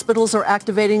 hospitals are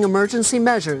activating emergency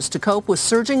measures to cope with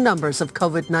surging numbers of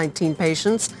COVID-19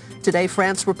 patients. Today,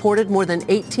 France reported more than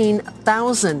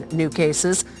 18,000 new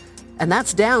cases, and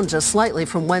that's down just slightly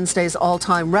from Wednesday's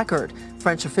all-time record.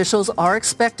 French officials are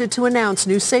expected to announce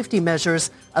new safety measures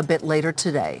a bit later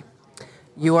today.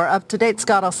 You are up to date,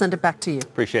 Scott. I'll send it back to you.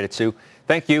 Appreciate it, Sue.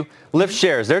 Thank you. Lyft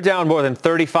shares, they're down more than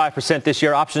 35% this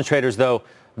year. Options traders, though,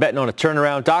 betting on a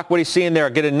turnaround. Doc, what are you seeing there?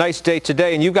 Get a nice day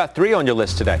today, and you've got 3 on your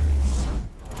list today.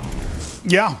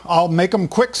 Yeah, I'll make them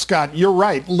quick, Scott. You're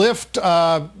right. Lyft,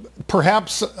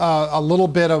 perhaps a little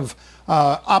bit of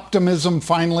optimism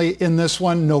finally in this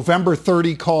one. November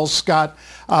 30 calls, Scott.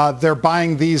 They're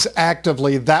buying these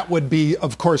actively. That would be,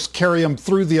 of course, carry them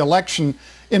through the election.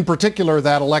 In particular,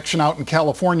 that election out in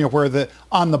California where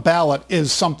on the ballot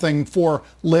is something for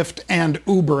Lyft and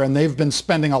Uber, and they've been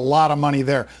spending a lot of money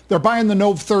there. They're buying the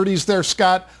Nov 30s there,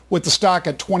 Scott, with the stock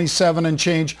at 27 and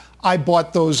change. I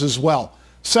bought those as well.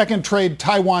 Second trade,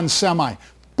 Taiwan Semi.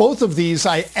 Both of these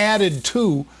I added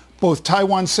to, both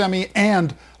Taiwan Semi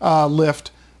and Lyft.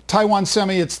 Taiwan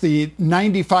Semi, it's the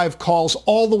 95 calls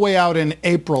all the way out in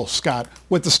April, Scott,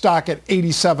 with the stock at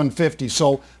 87.50.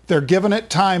 So they're giving it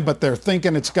time, but they're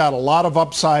thinking it's got a lot of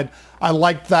upside. I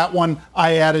liked that one.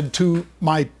 I added to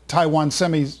my Taiwan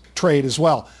Semi trade as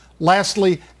well.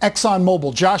 Lastly,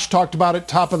 ExxonMobil. Josh talked about it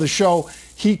top of the show.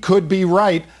 He could be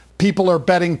right. People are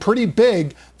betting pretty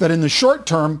big that in the short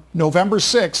term, November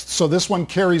 6th, so this one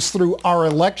carries through our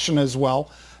election as well,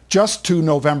 just to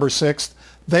November 6th,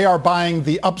 they are buying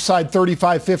the upside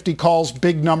 35.50 calls,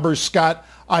 big numbers, Scott.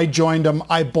 I joined them.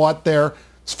 I bought there.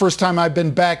 It's the first time I've been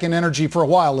back in energy for a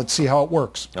while. Let's see how it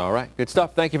works. All right. Good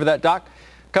stuff. Thank you for that, Doc.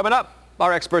 Coming up,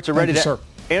 our experts are ready to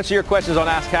answer your questions on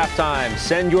Ask Halftime.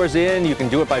 Send yours in. You can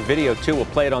do it by video, too. We'll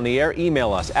play it on the air.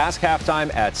 Email us,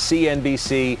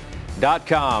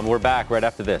 askhalftime@cnbc.com. We're back right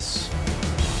after this.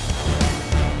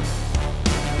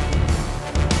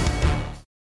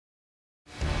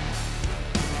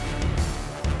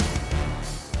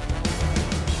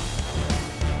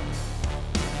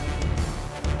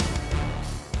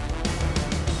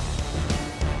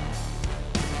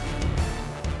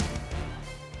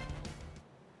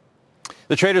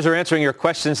 The traders are answering your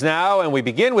questions now, and we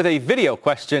begin with a video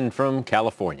question from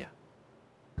California.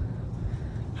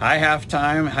 Hi,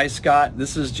 Halftime. Hi, Scott.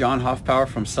 This is John Hoffpower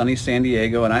from sunny San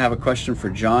Diego, and I have a question for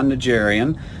John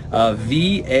Najarian.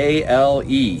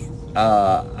 VALE.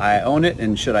 I own it,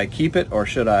 and should I keep it or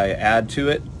should I add to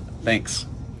it? Thanks.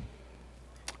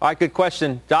 All right, good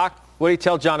question. Doc, what do you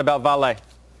tell John about Vale?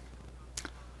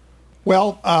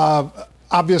 Well,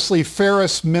 obviously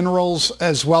ferrous minerals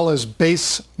as well as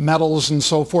base metals and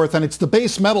so forth. And it's the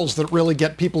base metals that really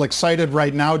get people excited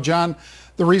right now, John.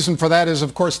 The reason for that is,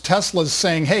 of course, Tesla's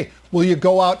saying, hey, will you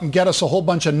go out and get us a whole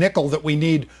bunch of nickel that we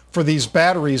need for these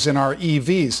batteries in our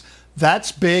EVs?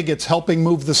 That's big. It's helping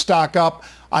move the stock up.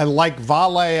 I like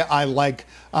Vale. I like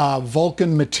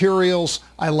Vulcan Materials.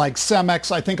 I like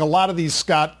Cemex. I think a lot of these,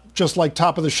 Scott, just like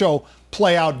top of the show,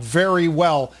 play out very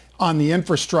well on the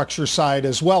infrastructure side,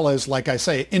 as well as, like I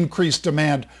say, increased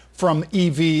demand from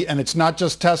EV. And it's not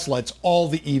just Tesla, it's all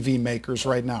the EV makers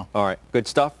right now. All right, good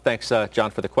stuff. Thanks,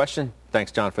 John, for the question.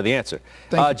 Thanks, John, for the answer.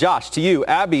 Thank you. Josh, to you,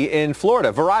 Abby in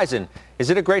Florida, Verizon, is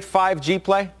it a great 5G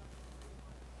play?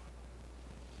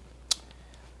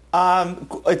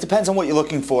 It depends on what you're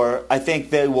looking for. I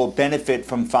think they will benefit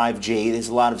from 5G. There's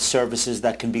a lot of services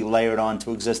that can be layered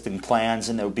onto existing plans,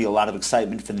 and there will be a lot of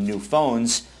excitement for the new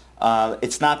phones.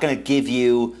 It's not going to give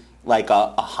you like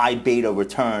a high beta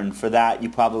return. For that, you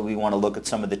probably want to look at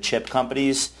some of the chip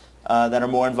companies that are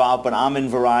more involved. But I'm in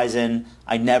Verizon.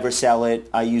 I never sell it.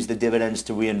 I use the dividends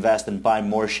to reinvest and buy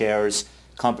more shares.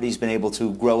 Company's been able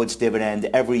to grow its dividend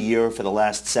every year for the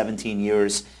last 17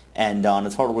 years. And on a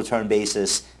total return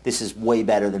basis, this is way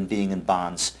better than being in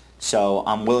bonds. So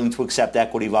I'm willing to accept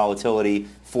equity volatility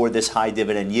for this high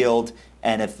dividend yield.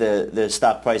 And if the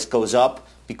stock price goes up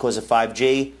because of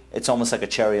 5G, it's almost like a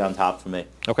cherry on top for me.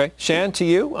 Okay. Shan, to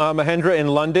you. Mahendra in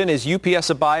London, is UPS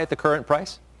a buy at the current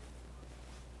price?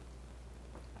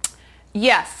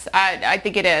 Yes, I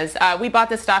think it is. We bought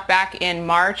the stock back in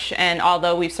March, and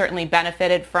although we've certainly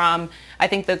benefited from, I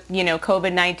think, the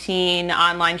COVID-19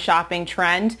 online shopping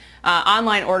trend,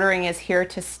 online ordering is here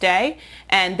to stay,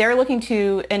 and they're looking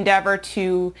to endeavor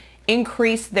to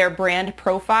increase their brand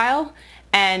profile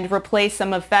and replace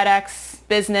some of FedEx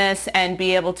business and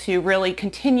be able to really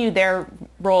continue their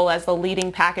role as the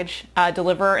leading package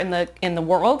deliverer in the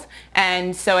world.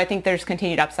 And so I think there's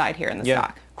continued upside here in the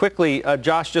stock. Quickly,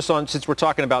 Josh, just on, since we're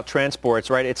talking about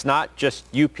transports, right, it's not just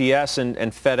UPS and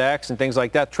FedEx and things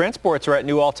like that. Transports are at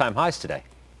new all-time highs today.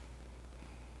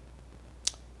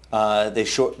 They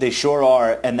sure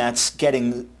are, and that's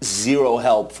getting zero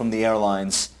help from the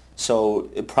airlines. So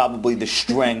probably the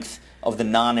strength of the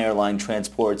non-airline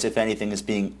transports, if anything, is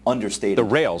being understated. The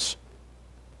rails.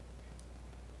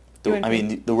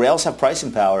 The rails have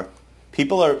pricing power.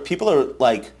 People are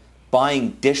like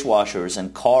buying dishwashers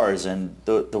and cars, and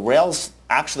the rails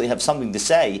actually have something to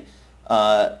say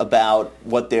about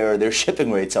what their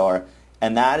shipping rates are,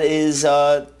 and that is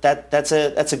that's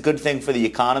a good thing for the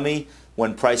economy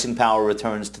when pricing power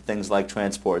returns to things like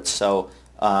transports. So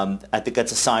I think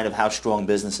that's a sign of how strong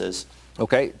business is.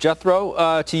 Okay,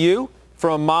 Jethro, to you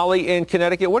from Molly in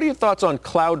Connecticut. What are your thoughts on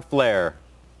Cloudflare?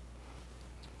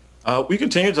 We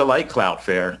continue to like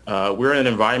Cloudflare. We're in an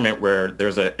environment where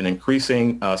there's an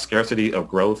increasing scarcity of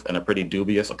growth and a pretty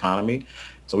dubious economy.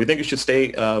 So we think you should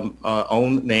stay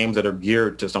own names that are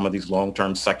geared to some of these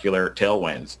long-term secular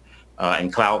tailwinds.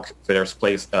 And Cloudflare's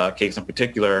case in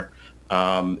particular,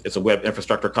 it's a web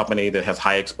infrastructure company that has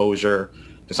high exposure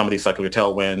to some of these secular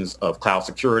tailwinds of cloud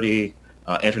security,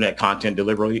 internet content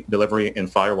delivery,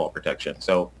 and firewall protection.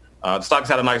 So the stock's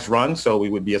had a nice run, so we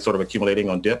would be sort of accumulating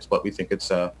on dips, but we think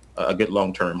it's a good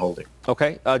long-term holding.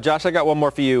 Okay. Josh, I got one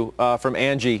more for you from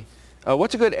Angie.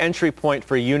 What's a good entry point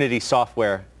for Unity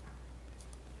Software?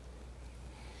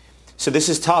 So this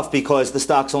is tough because the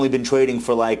stock's only been trading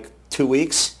for like 2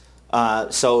 weeks,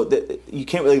 so you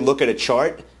can't really look at a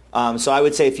chart. So I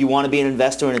would say if you want to be an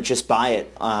investor in it, just buy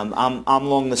it. I'm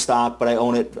long the stock, but I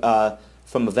own it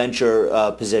from a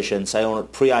venture position, so I own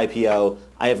it pre-IPO.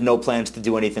 I have no plans to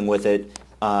do anything with it.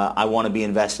 I want to be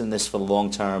invested in this for the long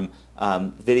term.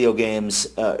 Video games,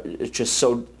 it's just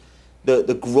so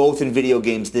the growth in video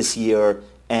games this year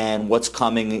and what's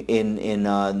coming in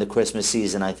the Christmas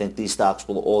season. I think these stocks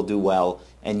will all do well,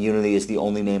 and Unity is the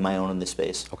only name I own in this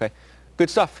space. Okay, good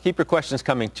stuff. Keep your questions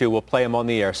coming too. We'll play them on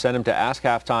the air. Send them to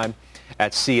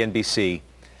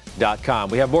askhalftime@cnbc.com.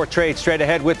 We have more trades straight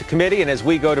ahead with the committee, and as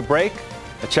we go to break,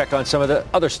 a check on some of the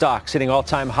other stocks hitting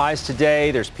all-time highs today.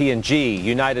 There's P&G,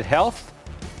 United Health,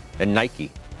 and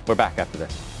Nike. We're back after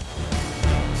this.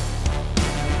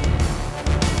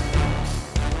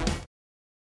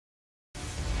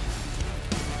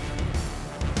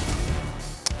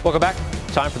 Welcome back.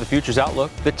 Time for the futures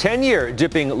outlook. The 10-year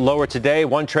dipping lower today.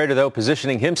 One trader, though,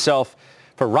 positioning himself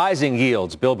for rising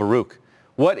yields. Bill Baruch.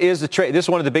 What is the trade? This is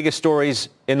one of the biggest stories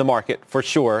in the market, for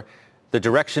sure. The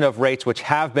direction of rates, which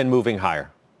have been moving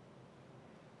higher.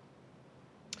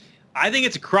 I think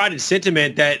it's a crowded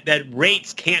sentiment that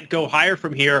rates can't go higher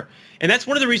from here. And that's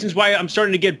one of the reasons why I'm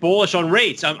starting to get bullish on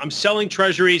rates. I'm selling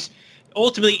treasuries.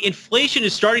 Ultimately, inflation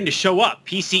is starting to show up.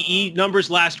 PCE numbers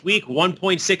last week,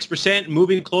 1.6%,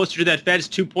 moving closer to that Fed's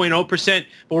 2.0%.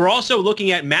 But we're also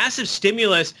looking at massive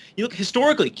stimulus. You look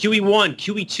historically, QE1,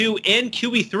 QE2, and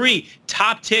QE3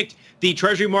 top-ticked the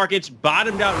treasury markets,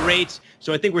 bottomed out rates.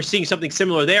 So I think we're seeing something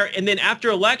similar there. And then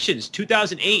after elections,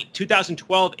 2008,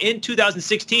 2012, and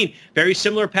 2016, very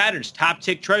similar patterns,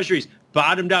 top-tick treasuries,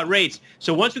 bottomed out rates.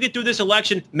 So once we get through this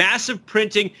election, massive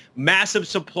printing, massive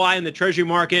supply in the treasury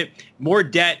market, more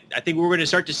debt. I think we're going to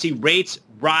start to see rates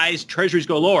rise, treasuries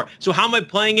go lower. So how am I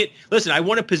playing it? Listen, I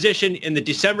want a position in the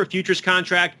December futures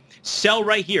contract. Sell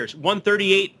right here.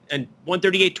 138 and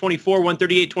 138.24,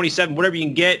 138.27, whatever you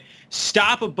can get.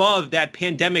 Stop above that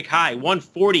pandemic high,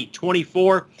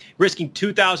 140.24, risking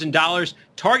 $2,000.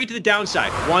 Target to the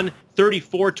downside,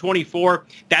 $34.24.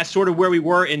 That's sort of where we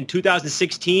were in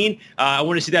 2016. I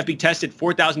want to see that be tested.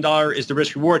 $4,000 is the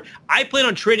risk reward. I plan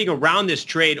on trading around this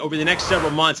trade over the next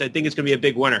several months. I think it's going to be a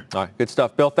big winner. All right, good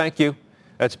stuff. Bill, thank you.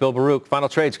 That's Bill Baruch. Final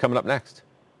trades coming up next.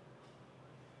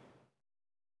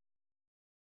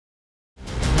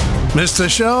 Missed the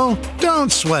show?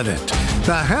 Don't sweat it.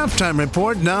 The Halftime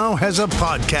Report now has a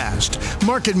podcast.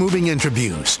 Market-moving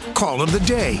interviews, call of the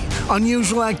day,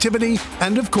 unusual activity,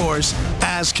 and of course,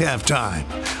 Ask Halftime.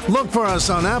 Look for us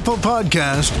on Apple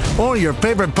Podcast or your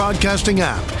favorite podcasting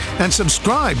app and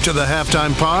subscribe to the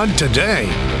Halftime Pod today.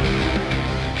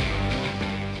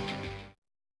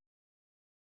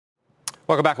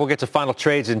 Welcome back. We'll get to final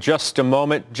trades in just a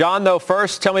moment. John, though,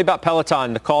 first, tell me about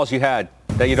Peloton, the calls you had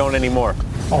that you don't anymore.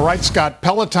 All right, Scott.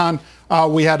 Peloton,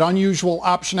 we had unusual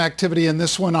option activity in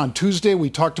this one on Tuesday. We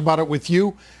talked about it with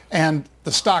you, and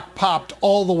the stock popped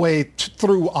all the way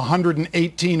through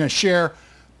 118 a share.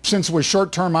 Since it was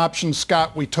short-term options,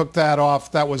 Scott, we took that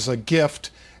off. That was a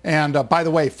gift. And by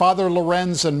the way, Father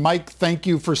Lorenz and Mike, thank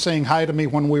you for saying hi to me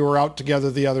when we were out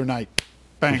together the other night.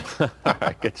 Thanks. All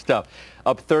right, good stuff.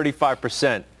 Up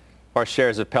 35%. Our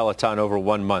shares of Peloton over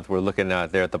 1 month. We're looking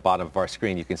there at the bottom of our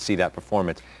screen. You can see that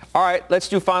performance. All right, let's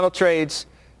do final trades.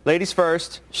 Ladies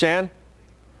first. Shan?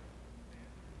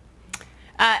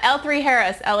 L3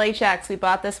 Harris, LHX. We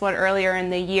bought this one earlier in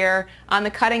the year. On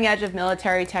the cutting edge of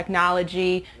military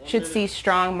technology, should see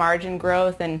strong margin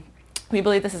growth, and we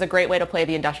believe this is a great way to play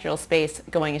the industrial space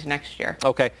going into next year.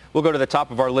 Okay, we'll go to the top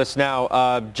of our list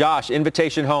now. Josh,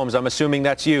 Invitation Homes. I'm assuming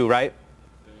that's you, right?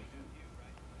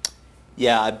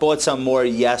 Yeah, I bought some more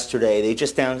yesterday. They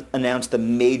just announced a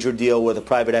major deal with a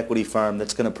private equity firm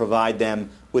that's going to provide them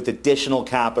with additional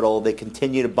capital. They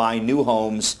continue to buy new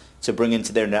homes to bring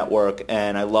into their network,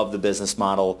 and I love the business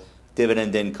model,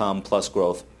 dividend income plus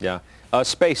growth. Yeah, a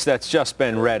space that's just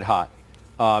been red hot,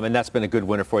 and that's been a good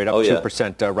winner for you. Up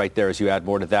 2% right there as you add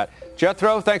more to that.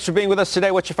 Jethro, thanks for being with us today.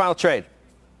 What's your final trade?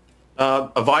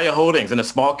 Avaya Holdings in the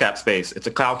small cap space. It's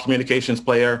a cloud communications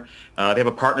player. They have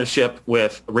a partnership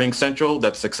with Ring Central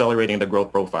that's accelerating the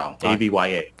growth profile,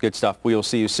 AVYA. Good stuff. We will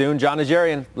see you soon. John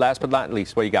Najarian, last but not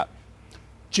least, what you got?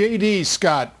 JD,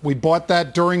 Scott, we bought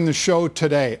that during the show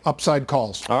today. Upside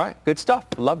calls. All right, good stuff.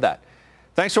 Love that.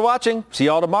 Thanks for watching. See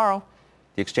you all tomorrow.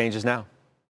 The exchange is now.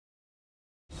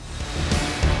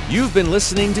 You've been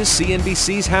listening to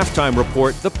CNBC's Halftime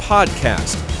Report, the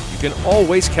podcast. You can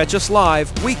always catch us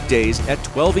live weekdays at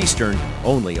 12 Eastern,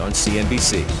 only on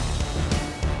CNBC.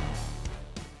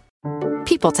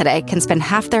 People today can spend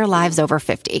half their lives over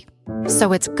 50.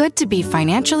 So it's good to be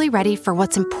financially ready for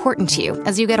what's important to you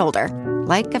as you get older,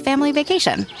 like a family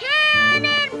vacation.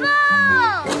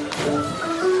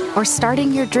 Or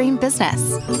starting your dream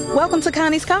business. Welcome to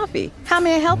Connie's Coffee. How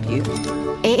may I help you?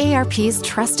 AARP's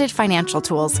trusted financial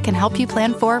tools can help you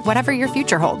plan for whatever your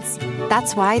future holds.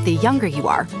 That's why the younger you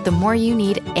are, the more you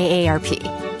need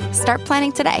AARP. Start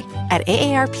planning today at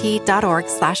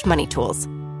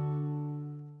aarp.org/moneytools.